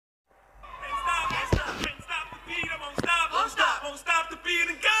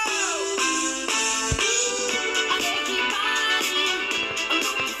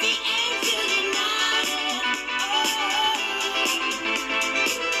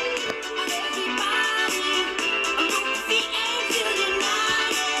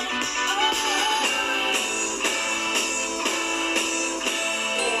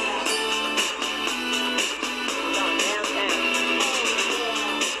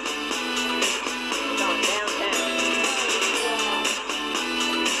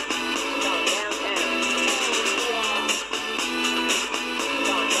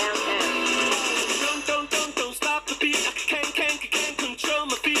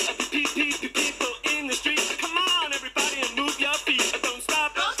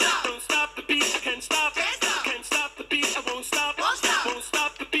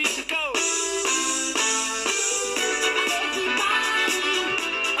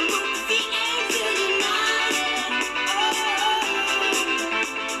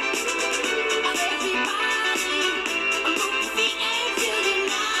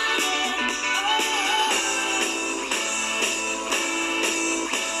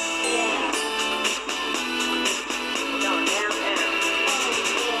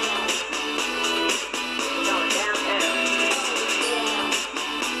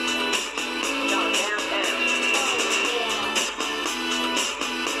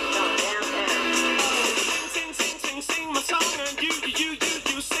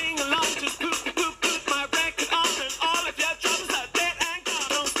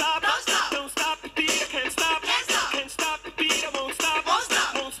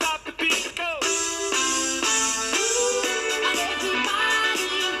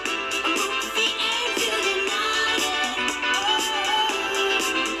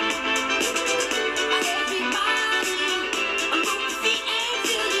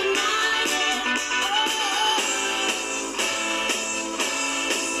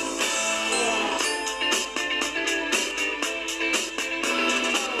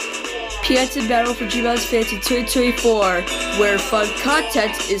Peanuts in Battle for Dreamhouse Fantasy 2024, where fun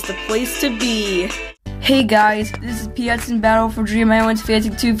content is the place to be. Hey guys, this is Peanuts in Battle for Dreamhouse Fantasy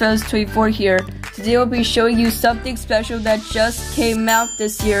 2024 here. Today I'll be showing you something special that just came out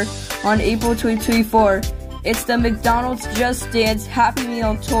this year on April 2024. It's the McDonald's Just Dance Happy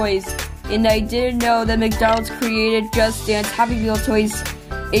Meal toys. And I didn't know that McDonald's created Just Dance Happy Meal toys.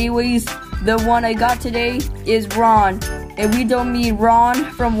 Anyways, the one I got today is Ron. And we don't mean Ron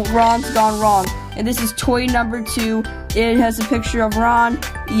from Ron's Gone Wrong. And this is toy number 2. It has a picture of Ron,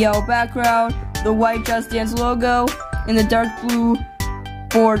 yellow background, the white Just Dance logo, and the dark blue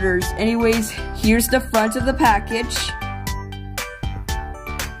borders. Anyways, here's the front of the package.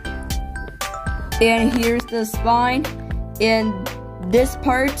 And here's the spine. And this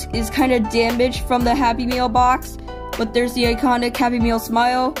part is kind of damaged from the Happy Meal box, but there's the iconic Happy Meal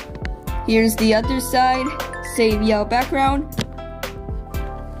smile. Here's the other side, same yellow background.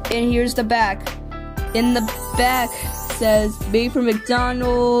 And here's the back. In the back says made for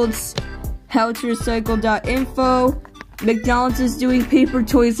McDonald's, howtorecycle.info. McDonald's is doing paper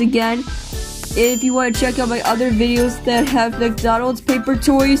toys again. If you want to check out my other videos that have McDonald's paper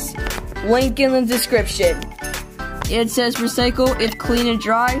toys, link in the description. It says recycle, it's clean and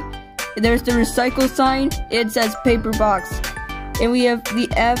dry. There's the recycle sign, it says paper box. And we have the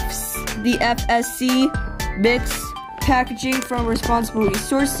FSC mix packaging from Responsible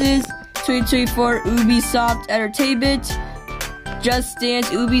Resources, 2024 Ubisoft Entertainment, Just Dance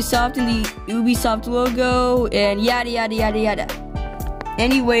Ubisoft and the Ubisoft logo, and yada yada yada yada.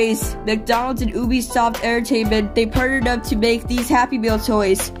 Anyways, McDonald's and Ubisoft Entertainment, they partnered up to make these Happy Meal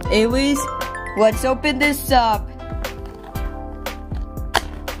toys. Anyways, let's open this up.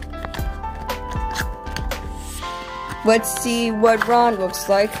 Let's see what Ron looks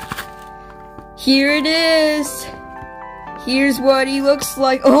like. Here it is. Here's what he looks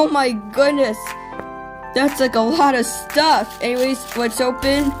like. Oh my goodness. That's like a lot of stuff. Anyways, let's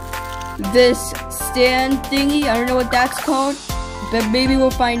open this stand thingy. I don't know what that's called, but maybe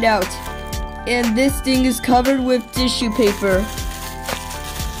we'll find out. And this thing is covered with tissue paper.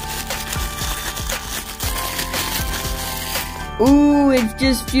 Ooh, it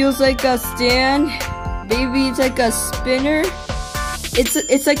just feels like a stand. Maybe it's like a spinner.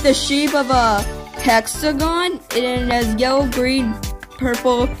 It's like the shape of a hexagon, and it has yellow, green,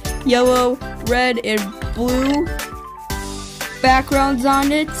 purple, yellow, red, and blue backgrounds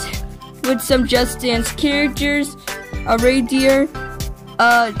on it, with some Just Dance characters, a reindeer,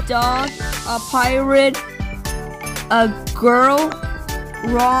 a dog, a pirate, a girl,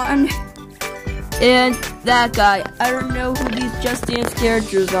 Ron, and that guy. I don't know who these Just Dance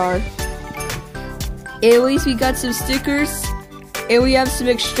characters are. Anyways, we got some stickers, and we have some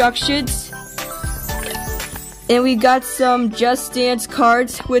instructions, and we got some Just Dance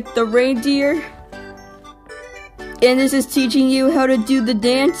cards with the reindeer, and this is teaching you how to do the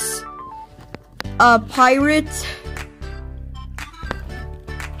dance. A pirate.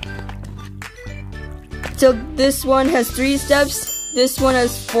 So this one has 3 steps, this one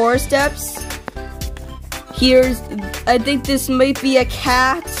has 4 steps. Here's, I think this might be a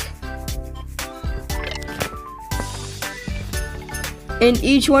cat. And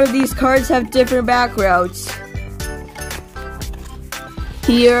each one of these cards have different backgrounds.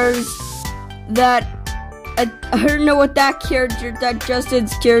 Here's that, I don't know what that character, that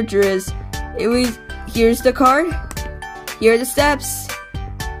Justin's character is. Here's the card. Here are the steps.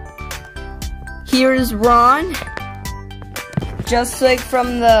 Here's Ron, just like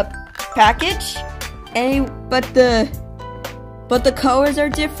from the package. But the colors are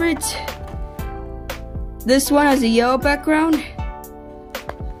different. This one has a yellow background.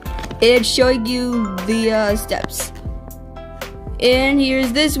 It's showing you the steps. And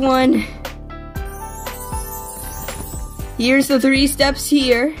here's this one. Here's the 3 steps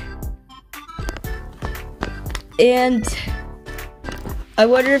here. And I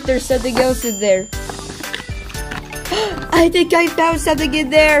wonder if there's something else in there. I think I found something in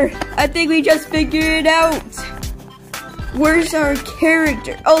there. I think we just figured it out. Where's our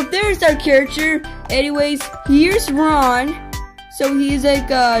character? Oh, there's our character. Anyways, here's Ron. So he's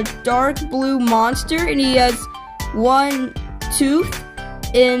like a dark blue monster, and he has 1 tooth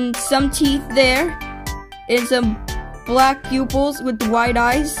and some teeth there, and some black pupils with white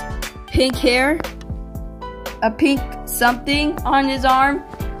eyes, pink hair, a pink something on his arm,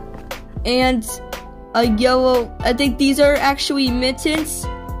 and a yellow, I think these are actually mittens.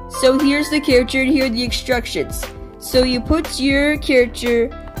 So here's the character, and here are the instructions. So you put your character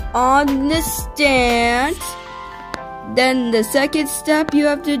on the stand. Then the second step you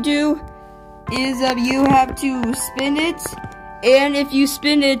have to do is you have to spin it, and if you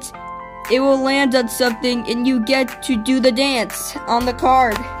spin it, it will land on something and you get to do the dance on the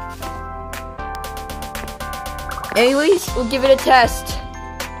card. Anyways, we'll give it a test.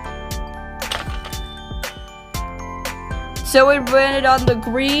 So it landed on the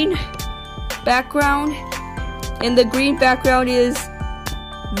green background, and the green background is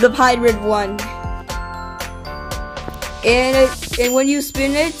the pirate one. And when you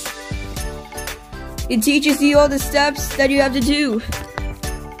spin it, it teaches you all the steps that you have to do.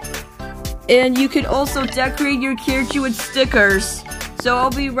 And you can also decorate your character with stickers. So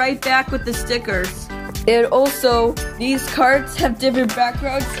I'll be right back with the stickers. And also, these cards have different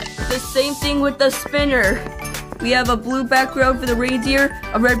backgrounds. The same thing with the spinner. We have a blue background for the reindeer,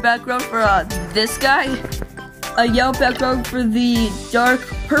 a red background for this guy, a yellow background for the dark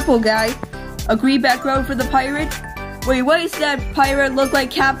purple guy, a green background for the pirate. Wait, why does that pirate look like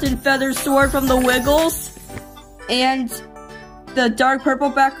Captain Feathersword from the Wiggles? And the dark purple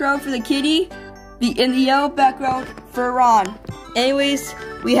background for the kitty, and the yellow background for Ron. Anyways,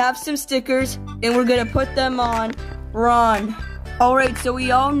 we have some stickers, and we're gonna put them on Ron. Alright, so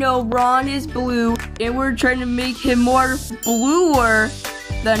we all know Ron is blue, and we're trying to make him more bluer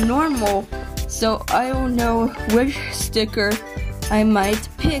than normal. So I don't know which sticker I might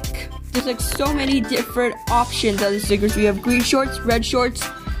pick. There's like so many different options of the stickers. We have green shorts, red shorts,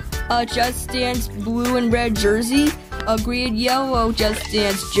 a Just Dance blue and red jersey, a green and yellow Just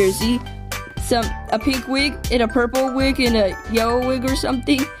Dance jersey, a pink wig, and a purple wig, and a yellow wig or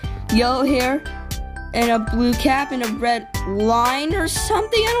something, yellow hair, and a blue cap, and a red line or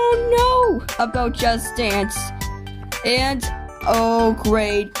something. I don't know about Just Dance. And, oh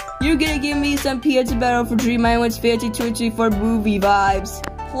great, you're gonna give me some Pizza Battle for Dream Island's Fancy 234 movie vibes.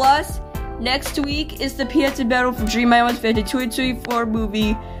 Plus, next week is the Pizza Battle for Dream Island's Fancy 234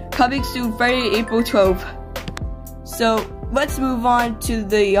 movie, coming soon Friday, April 12th. So, let's move on to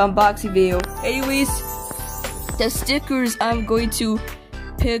the unboxing video. Anyways, the stickers I'm going to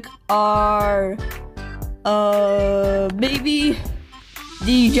pick are, maybe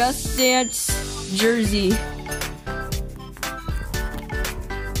the Just Dance jersey.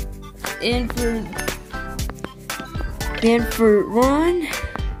 And for Ron,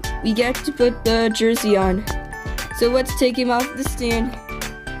 we get to put the jersey on. So let's take him off the stand.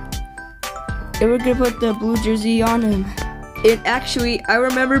 And we're gonna put the blue jersey on him. And actually, I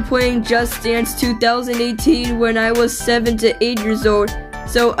remember playing Just Dance 2018 when I was 7 to 8 years old.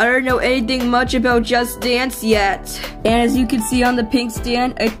 So I don't know anything much about Just Dance yet. And as you can see on the pink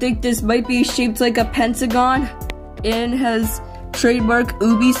stand, I think this might be shaped like a pentagon and has trademark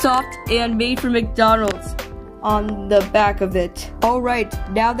Ubisoft and made for McDonald's on the back of it. Alright,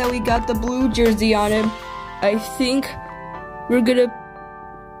 now that we got the blue jersey on him, I think we're gonna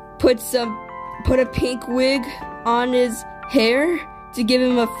put a pink wig on his hair to give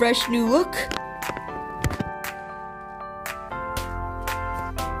him a fresh new look.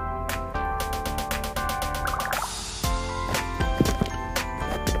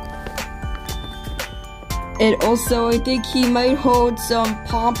 And also, I think he might hold some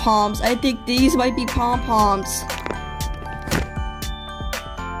pom-poms. I think these might be pom-poms.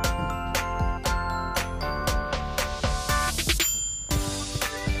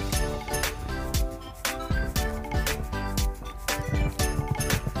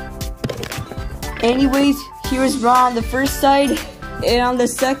 Anyways, here's Ron on the first side, and on the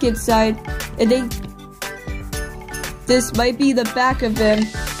second side, I think this might be the back of him,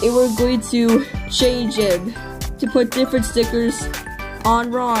 and we're going to change him to put different stickers on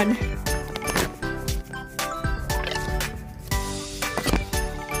Ron.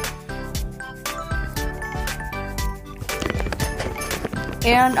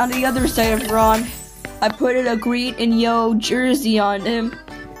 And on the other side of Ron, I put a green and yellow jersey on him.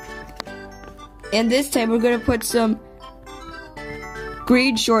 And this time we're gonna put some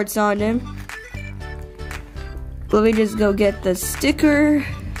green shorts on him. Let me just go get the sticker.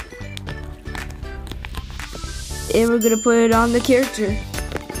 And we're gonna put it on the character.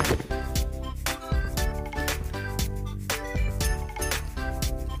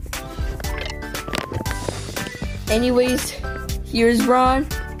 Anyways, here's Ron.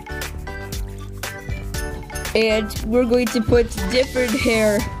 And we're going to put different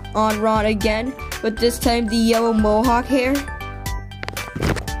hair on Ron again, but this time the yellow mohawk hair.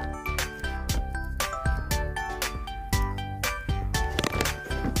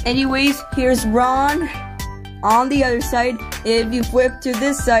 Anyways, here's Ron on the other side. If you flip to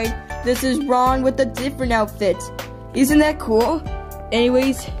this side, this is Ron with a different outfit. Isn't that cool?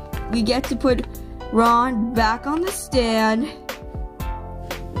 Anyways, we get to put Ron back on the stand.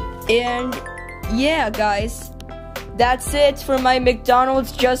 And yeah, guys, that's it for my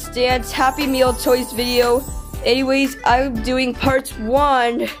McDonald's Just Dance Happy Meal Toys video. Anyways, I'm doing part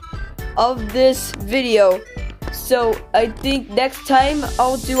 1 of this video. So I think next time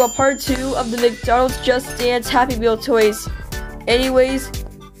I'll do a part 2 of the McDonald's Just Dance Happy Meal Toys. Anyways,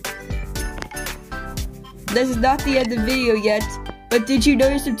 this is not the end of the video yet, but did you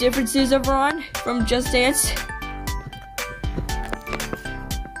notice some differences of Ron from Just Dance?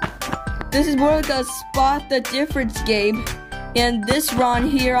 This is more like a spot the difference game, and this Ron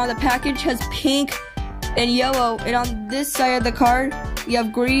here on the package has pink and yellow, and on this side of the card we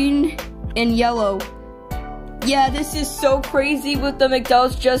have green and yellow. Yeah, this is so crazy with the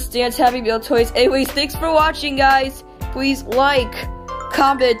McDonald's Just Dance Happy Meal Toys. Anyways, thanks for watching, guys. Please like,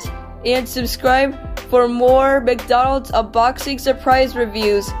 comment, and subscribe for more McDonald's unboxing surprise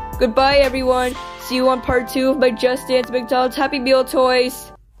reviews. Goodbye, everyone. See you on part 2 of my Just Dance McDonald's Happy Meal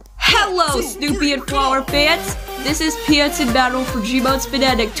Toys. Hello, Snoopy and Flower fans! This is Peanuts in Battle for Gmod's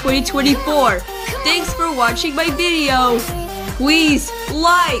Fanatic 2024. Thanks for watching my video. Please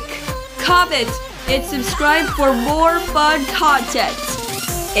like, comment, and subscribe for more fun content.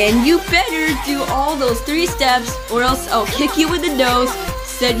 And you better do all those 3 steps, or else I'll kick you in the nose,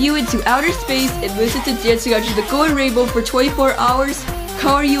 send you into outer space, and listen to Dancing Under the Golden Rainbow for 24 hours,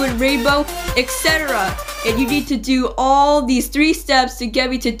 color you in rainbow, etc. And you need to do all these 3 steps to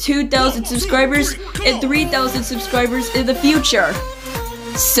get me to 2,000 subscribers and 3,000 subscribers in the future.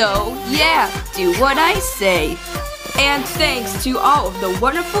 So, yeah, do what I say. And thanks to all of the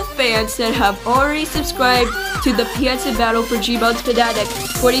wonderful fans that have already subscribed to the Peanuts in Battle for Gmod's Fanatic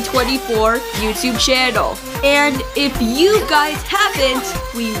 2024 YouTube channel. And if you guys haven't,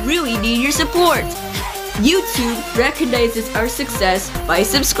 we really need your support. YouTube recognizes our success by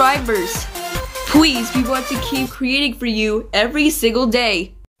subscribers. Please, we want to keep creating for you every single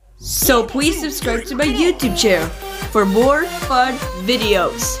day. So please subscribe to my YouTube channel for more fun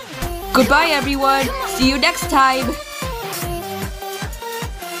videos. Goodbye, everyone. See you next time.